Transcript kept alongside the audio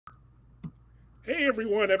Hey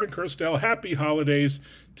everyone, Evan Kirstel. Happy holidays.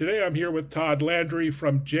 Today I'm here with Todd Landry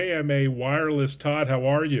from JMA Wireless. Todd, how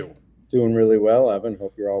are you? Doing really well, Evan.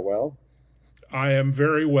 Hope you're all well. I am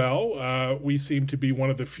very well. We seem to be one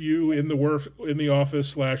of the few in the office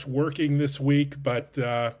slash working this week, but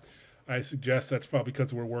I suggest that's probably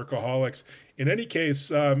because we're workaholics. In any case,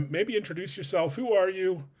 maybe introduce yourself. Who are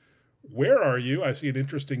you? Where are you? I see an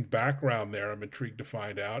interesting background there. I'm intrigued to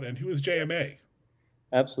find out. And who is JMA?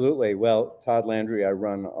 Absolutely. Well, Todd Landry, I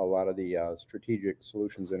run a lot of the strategic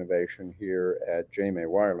solutions innovation here at JMA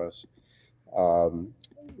Wireless. Um,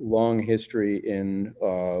 Long history in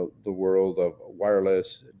the world of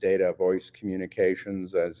wireless data, voice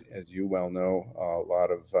communications, as you well know, a lot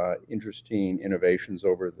of interesting innovations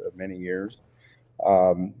over the many years.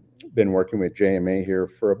 Um, Been working with JMA here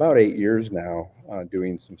for about 8 years now,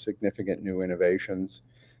 doing some significant new innovations.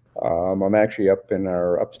 I'm actually up in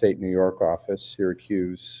our upstate New York office,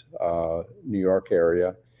 Syracuse, New York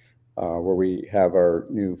area, where we have our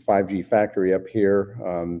new 5G factory up here.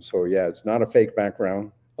 So yeah, it's not a fake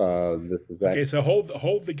background. This is Okay, actually, so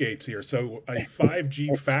hold the gates here. So a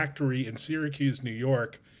 5G factory in Syracuse, New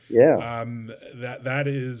York. yeah, That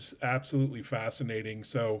is absolutely fascinating.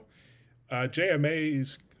 So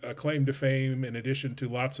JMA's claim to fame, in addition to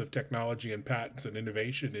lots of technology and patents and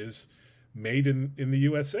innovation, is made in the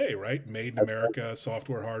USA, right? Made in that's right. America,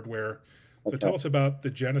 software, hardware. So That's right. tell us about the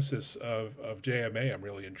genesis of JMA. I'm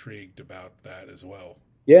really intrigued about that as well.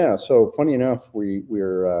 Yeah. So funny enough,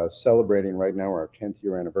 we're celebrating right now our 10th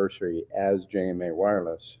year anniversary as JMA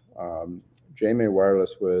Wireless. JMA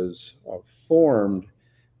Wireless was formed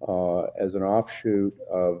as an offshoot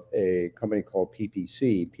of a company called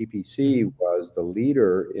PPC. PPC Hmm. was the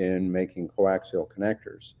leader in making coaxial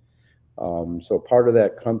connectors. So part of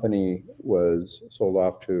that company was sold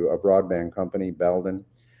off to a broadband company, Belden,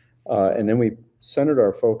 and then we centered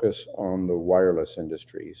our focus on the wireless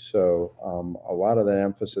industry. So a lot of the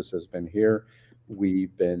emphasis has been here.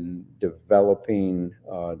 We've been developing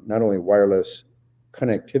not only wireless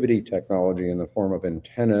connectivity technology in the form of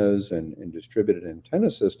antennas and distributed antenna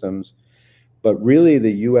systems, but really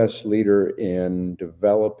the US leader in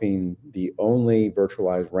developing the only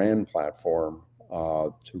virtualized RAN platform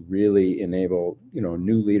to really enable,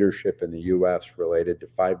 new leadership in the US related to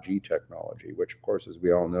 5G technology, which of course, as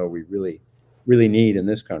we all know, we really need in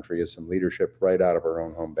this country is some leadership right out of our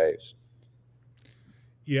own home base.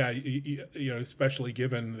 Yeah, especially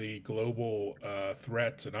given the global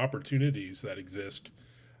threats and opportunities that exist,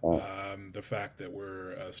 Uh, the fact that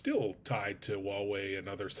we're still tied to Huawei and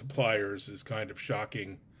other suppliers is kind of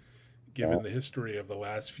shocking uh, given the history of the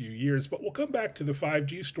last few years. But we'll come back to the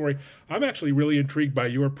 5G story. I'm actually really intrigued by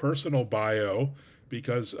your personal bio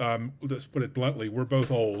because, let's put it bluntly, we're both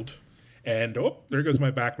old. And oh, there goes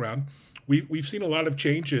my background. We've seen a lot of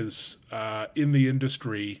changes in the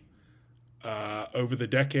industry over the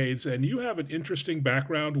decades, and you have an interesting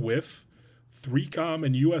background with 3Com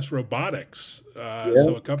and US Robotics. yeah,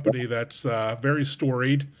 So a company that's very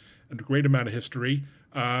storied and a great amount of history.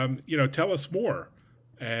 Tell us more.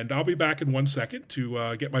 And I'll be back in 1 second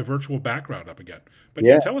to get my virtual background up again. But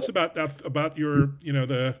yeah, yeah. tell us about your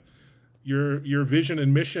your vision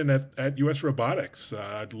and mission at US Robotics.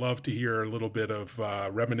 I'd love to hear a little bit of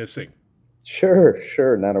reminiscing. Sure,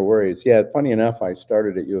 sure, not a worries. Yeah, funny enough, I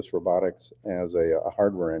started at US Robotics as a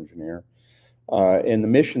hardware engineer. And the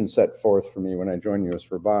mission set forth for me when I joined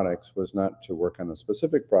US Robotics was not to work on a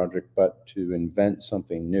specific project, but to invent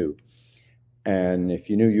something new. And if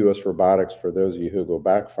you knew US Robotics, for those of you who go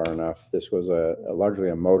back far enough, this was a largely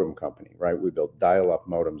a modem company, right? We built dial-up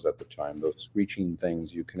modems at the time, those screeching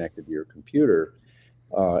things you connected to your computer.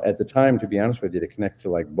 At the time, to be honest with you, to connect to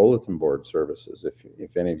like bulletin board services,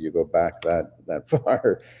 if any of you go back that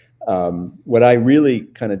far. What I really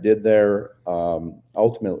kind of did there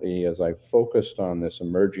ultimately is I focused on this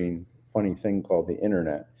emerging funny thing called the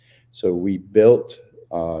internet. So we built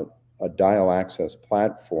a dial access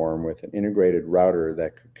platform with an integrated router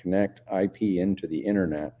that could connect IP into the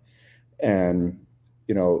internet. And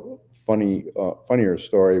funnier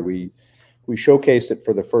story, we showcased it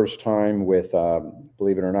for the first time with,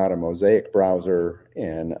 believe it or not, a Mosaic browser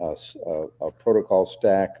and a protocol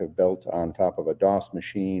stack built on top of a DOS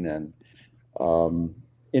machine. And um,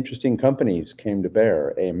 interesting companies came to bear.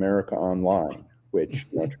 America Online, which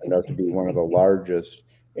turned out to be one of the largest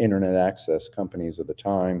internet access companies of the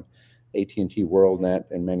time, AT&T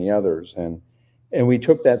WorldNet, and many others. And we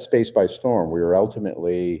took that space by storm. We were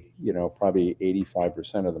ultimately, probably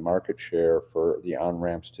 85% of the market share for the on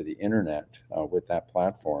ramps to the internet with that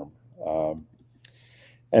platform.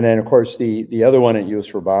 And then, of course, the other one at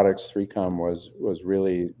US Robotics, 3Com, was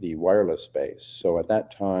really the wireless space. So at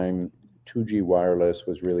that time, 2G wireless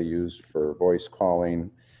was really used for voice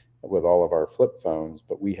calling with all of our flip phones,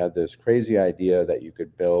 but we had this crazy idea that you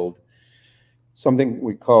could build something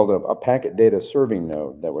we called a packet data serving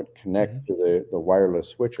node that would connect to the wireless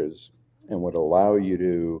switches and would allow you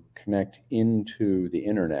to connect into the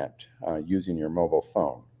internet using your mobile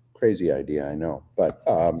phone. Crazy idea, I know. But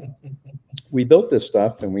we built this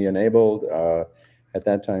stuff and we enabled, at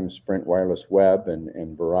that time, Sprint Wireless Web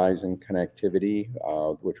and Verizon connectivity,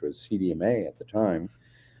 which was CDMA at the time,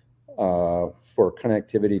 for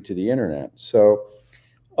connectivity to the internet. So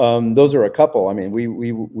those are a couple. I mean,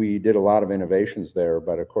 we did a lot of innovations there,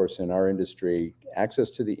 but of course, in our industry, access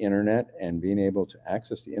to the internet and being able to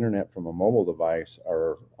access the internet from a mobile device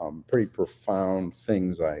are pretty profound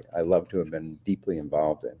things I love to have been deeply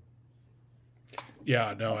involved in.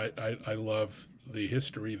 Yeah, no, I love the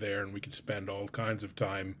history there, and we could spend all kinds of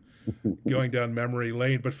time going down memory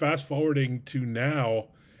lane. But fast forwarding to now,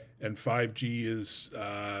 and 5G is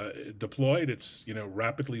deployed. It's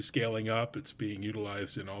rapidly scaling up. It's being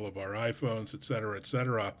utilized in all of our iPhones, et cetera, et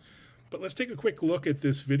cetera. But let's take a quick look at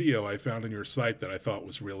this video I found on your site that I thought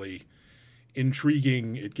was really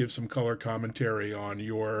intriguing. It gives some color commentary on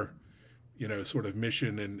your sort of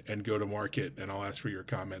mission and go to market, and I'll ask for your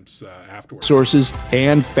comments afterwards. Sources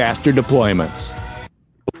and faster deployments.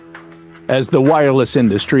 As the wireless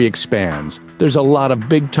industry expands, there's a lot of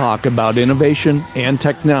big talk about innovation and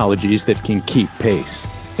technologies that can keep pace.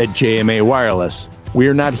 At JMA Wireless,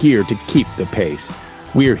 we're not here to keep the pace.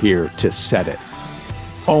 We're here to set it.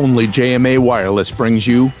 Only JMA Wireless brings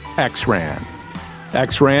you XRAN.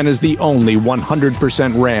 XRAN is the only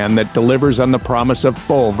 100% RAN that delivers on the promise of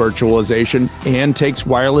full virtualization and takes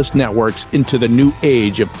wireless networks into the new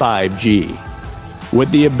age of 5G. With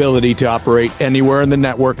the ability to operate anywhere in the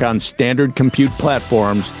network on standard compute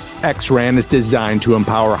platforms, XRAN is designed to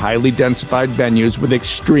empower highly densified venues with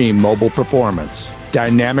extreme mobile performance,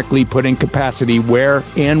 dynamically putting capacity where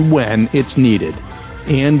and when it's needed,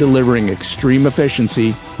 and delivering extreme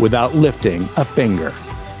efficiency without lifting a finger.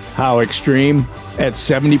 How extreme? At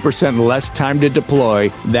 70% less time to deploy,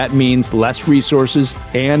 that means less resources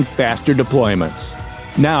and faster deployments.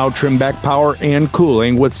 Now trim back power and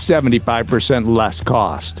cooling with 75% less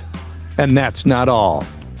cost. And that's not all.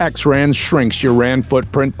 XRAN shrinks your RAN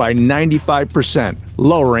footprint by 95%,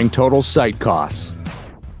 lowering total site costs.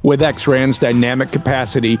 With XRAN's dynamic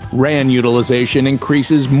capacity, RAN utilization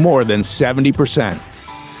increases more than 70%.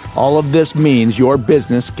 All of this means your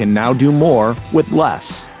business can now do more with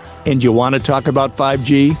less. And you want to talk about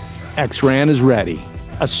 5G? XRAN is ready.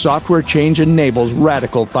 A software change enables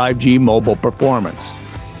radical 5G mobile performance.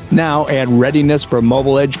 Now add readiness for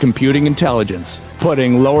mobile edge computing intelligence,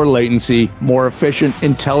 putting lower latency, more efficient,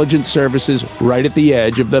 intelligent services right at the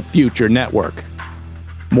edge of the future network.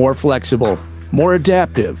 More flexible, more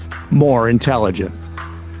adaptive, more intelligent.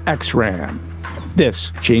 XRAN.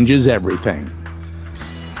 This changes everything.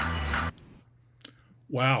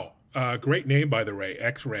 Wow. Great name, by the way,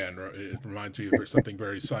 XRAN. It reminds me of something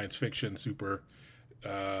very science fiction, super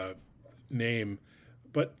name.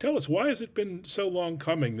 But tell us, why has it been so long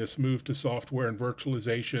coming, this move to software and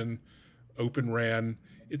virtualization, Open RAN?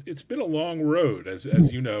 It's been a long road, as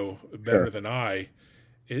you know better than I.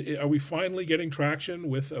 Are we finally getting traction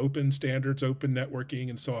with open standards, open networking,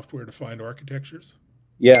 and software-defined architectures?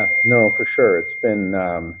 Yeah, no, for sure. It's been,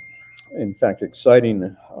 in fact,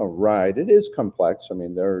 exciting ride. It is complex. I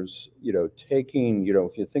mean, there's, taking,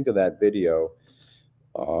 if you think of that video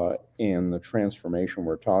and the transformation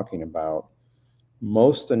we're talking about,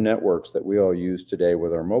 most of the networks that we all use today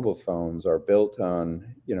with our mobile phones are built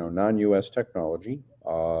on, non-US technology.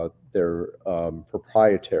 They're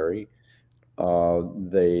proprietary.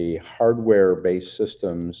 The hardware-based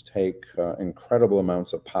systems take incredible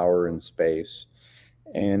amounts of power and space.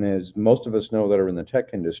 And as most of us know that are in the tech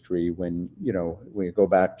industry, when we go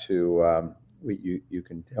back to, you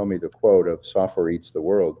can tell me the quote of "software eats the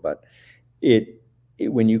world," but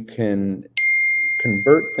when you can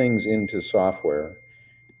convert things into software,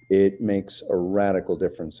 it makes a radical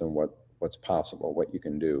difference in what's possible, what you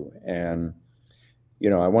can do. And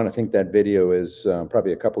I want to think that video is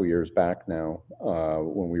probably a couple years back now,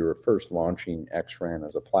 when we were first launching XRAN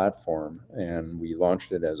as a platform, and we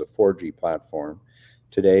launched it as a 4G platform.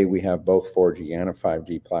 Today we have both 4G and a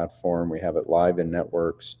 5G platform. We have it live in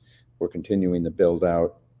networks. We're continuing to build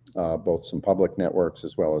out both some public networks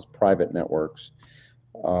as well as private networks.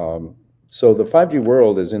 So the 5G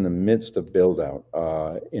world is in the midst of build out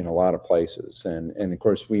in a lot of places. And of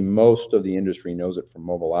course, most of the industry knows it from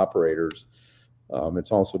mobile operators.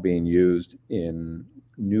 It's also being used in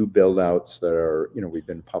new build-outs that are, we've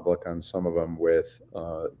been public on some of them with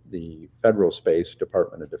the Federal Space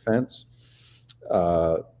Department of Defense,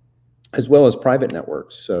 as well as private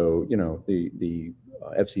networks. So, the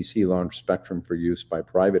FCC launched spectrum for use by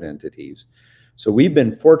private entities. So we've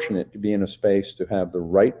been fortunate to be in a space to have the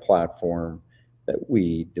right platform that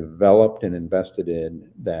we developed and invested in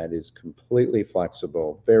that is completely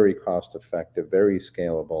flexible, very cost-effective, very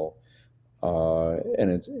scalable,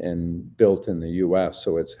 and built in the U.S.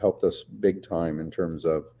 So it's helped us big time in terms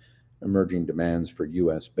of emerging demands for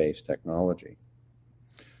U.S.-based technology.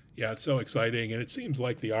 Yeah, it's so exciting, and it seems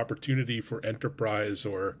like the opportunity for enterprise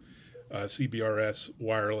or CBRS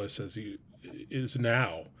wireless is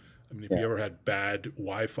now. I mean, if you ever had bad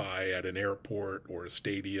Wi-Fi at an airport or a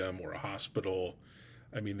stadium or a hospital,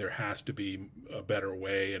 I mean, there has to be a better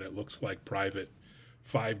way, and it looks like private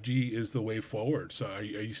 5G is the way forward. So are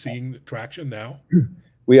you seeing traction now?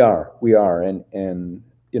 We are, and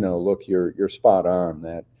look, you're spot on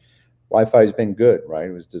that. Wi-Fi has been good, right?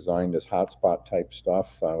 It was designed as hotspot type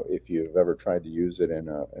stuff. If you've ever tried to use it in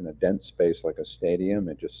a dense space like a stadium,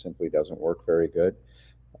 it just simply doesn't work very good.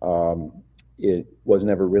 It was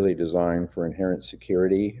never really designed for inherent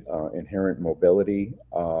security, inherent mobility,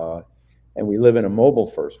 and we live in a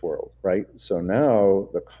mobile-first world, right? So now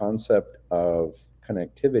the concept of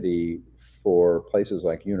connectivity for places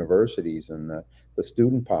like universities and the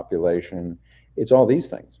student population, it's all these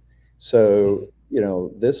things. So,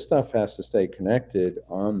 this stuff has to stay connected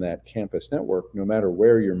on that campus network, no matter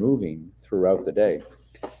where you're moving throughout the day.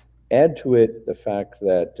 Add to it the fact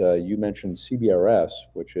that you mentioned CBRS,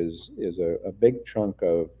 which is a big chunk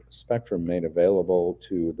of spectrum made available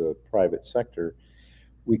to the private sector.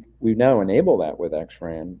 We now enable that with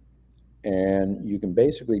XRAN, and you can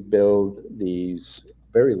basically build these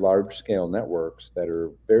very large-scale networks that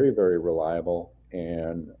are very, very reliable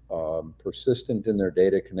and persistent in their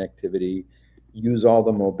data connectivity, use all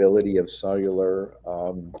the mobility of cellular.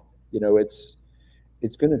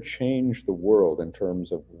 It's going to change the world in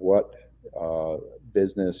terms of what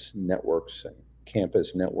business networks and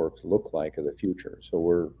campus networks look like in the future. So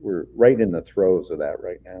we're right in the throes of that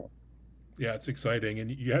right now. Yeah, it's exciting. And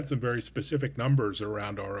you had some very specific numbers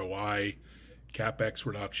around ROI, CapEx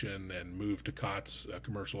reduction, and move to COTS,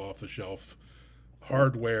 commercial off-the-shelf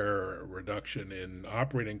hardware, reduction in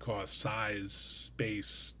operating costs, size,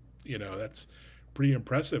 space. That's pretty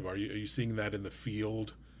impressive. Are you seeing that in the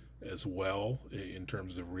field as well in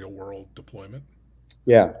terms of real world deployment?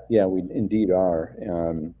 Yeah, we indeed are.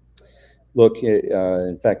 Look,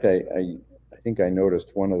 in fact, I think I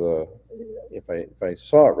noticed one of the, if I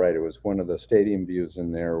saw it right, it was one of the stadium views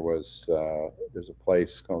in there was, there's a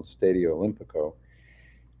place called Stadio Olimpico,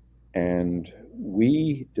 and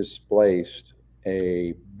we displaced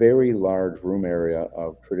a very large room area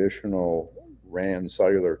of traditional RAN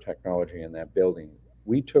cellular technology in that building.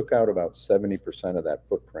 We took out about 70% of that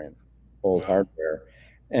footprint, old hardware,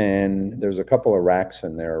 and there's a couple of racks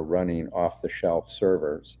in there running off-the-shelf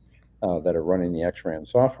servers that are running the XRAN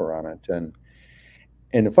software on it.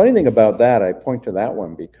 And the funny thing about that, I point to that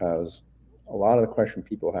one because a lot of the question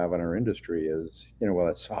people have in our industry is, well,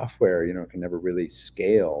 that software, can never really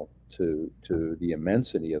scale to the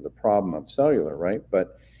immensity of the problem of cellular, right?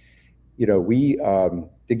 But we,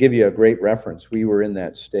 to give you a great reference, we were in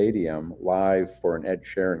that stadium live for an Ed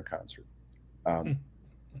Sheeran concert.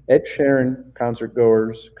 Ed Sheeran concert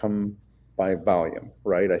goers come by volume,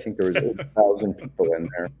 right? I think there was 8,000 people in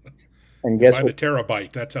there. And guess by what? the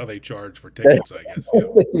terabyte, that's how they charge for tickets, I guess. Yeah.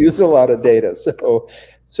 They use a lot of data.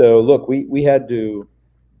 So look, we had to,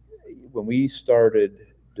 when we started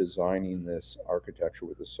designing this architecture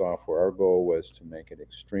with the software, our goal was to make it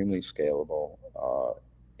extremely scalable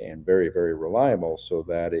and very, very reliable so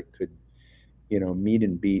that it could, meet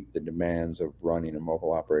and beat the demands of running a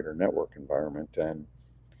mobile operator network environment. And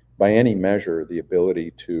by any measure, the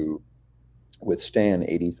ability to withstand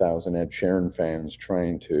 80,000 Ed Sheeran fans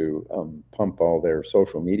trying to pump all their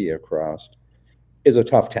social media across is a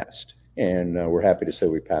tough test. And we're happy to say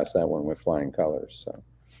we passed that one with flying colors. So.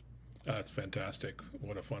 That's fantastic.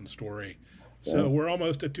 What a fun story. So we're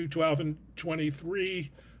almost at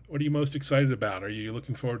 2023. What are you most excited about? Are you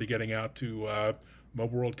looking forward to getting out to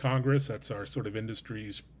Mobile World Congress? That's our sort of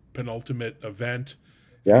industry's penultimate event.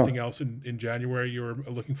 Yeah. Anything else in January you're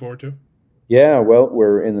looking forward to? Yeah, well,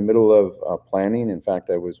 we're in the middle of planning. In fact,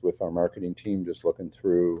 I was with our marketing team just looking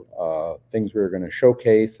through things we were going to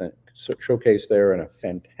showcase there, and a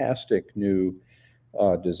fantastic new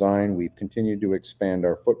design. We've continued to expand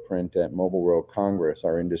our footprint at Mobile World Congress,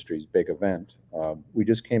 our industry's big event. We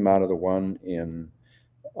just came out of the one in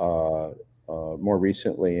more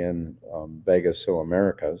recently in Vegas, so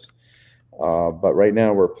Americas. But right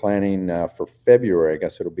now we're planning for February. I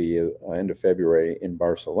guess it'll be end of February in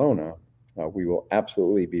Barcelona. We will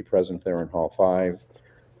absolutely be present there in Hall 5.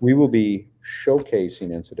 We will be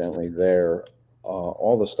showcasing, incidentally, there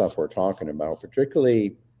all the stuff we're talking about,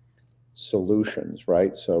 particularly solutions,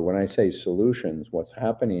 right? So when I say solutions, what's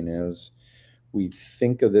happening is we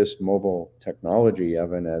think of this mobile technology,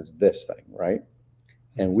 Evan, as this thing, right?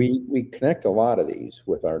 And we connect a lot of these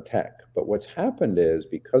with our tech. But what's happened is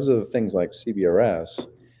because of things like CBRS,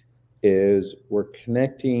 is we're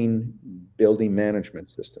connecting building management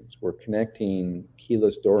systems. We're connecting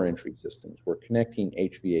keyless door entry systems. We're connecting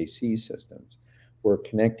HVAC systems. We're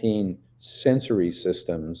connecting sensory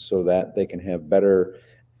systems so that they can have better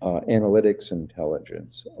analytics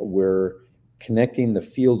intelligence. We're connecting the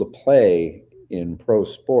field of play in pro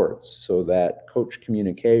sports so that coach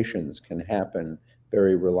communications can happen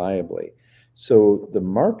very reliably. So the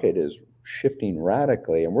market is shifting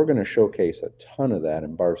radically, and we're going to showcase a ton of that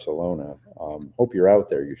in Barcelona. Hope you're out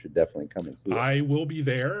there. You should definitely come and see us. I will be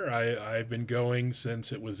there. I've been going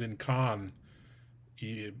since it was in Cannes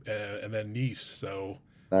and then Nice. So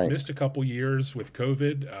Nice. missed a couple years with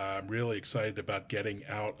COVID. I'm really excited about getting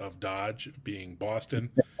out of Dodge, being Boston.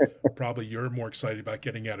 Probably you're more excited about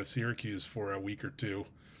getting out of Syracuse for a week or two.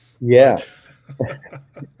 Yeah.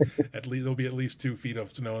 At least there'll be at least 2 feet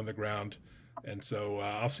of snow on the ground. And so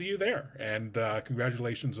I'll see you there. And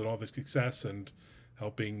congratulations on all the success and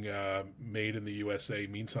helping Made in the USA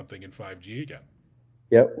mean something in 5G again.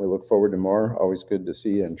 Yep, we look forward to more. Always good to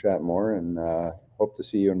see you and chat more, and hope to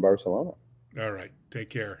see you in Barcelona. All right. Take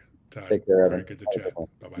care, Todd. Take care, Evan. Very good to chat.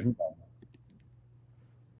 Bye-bye.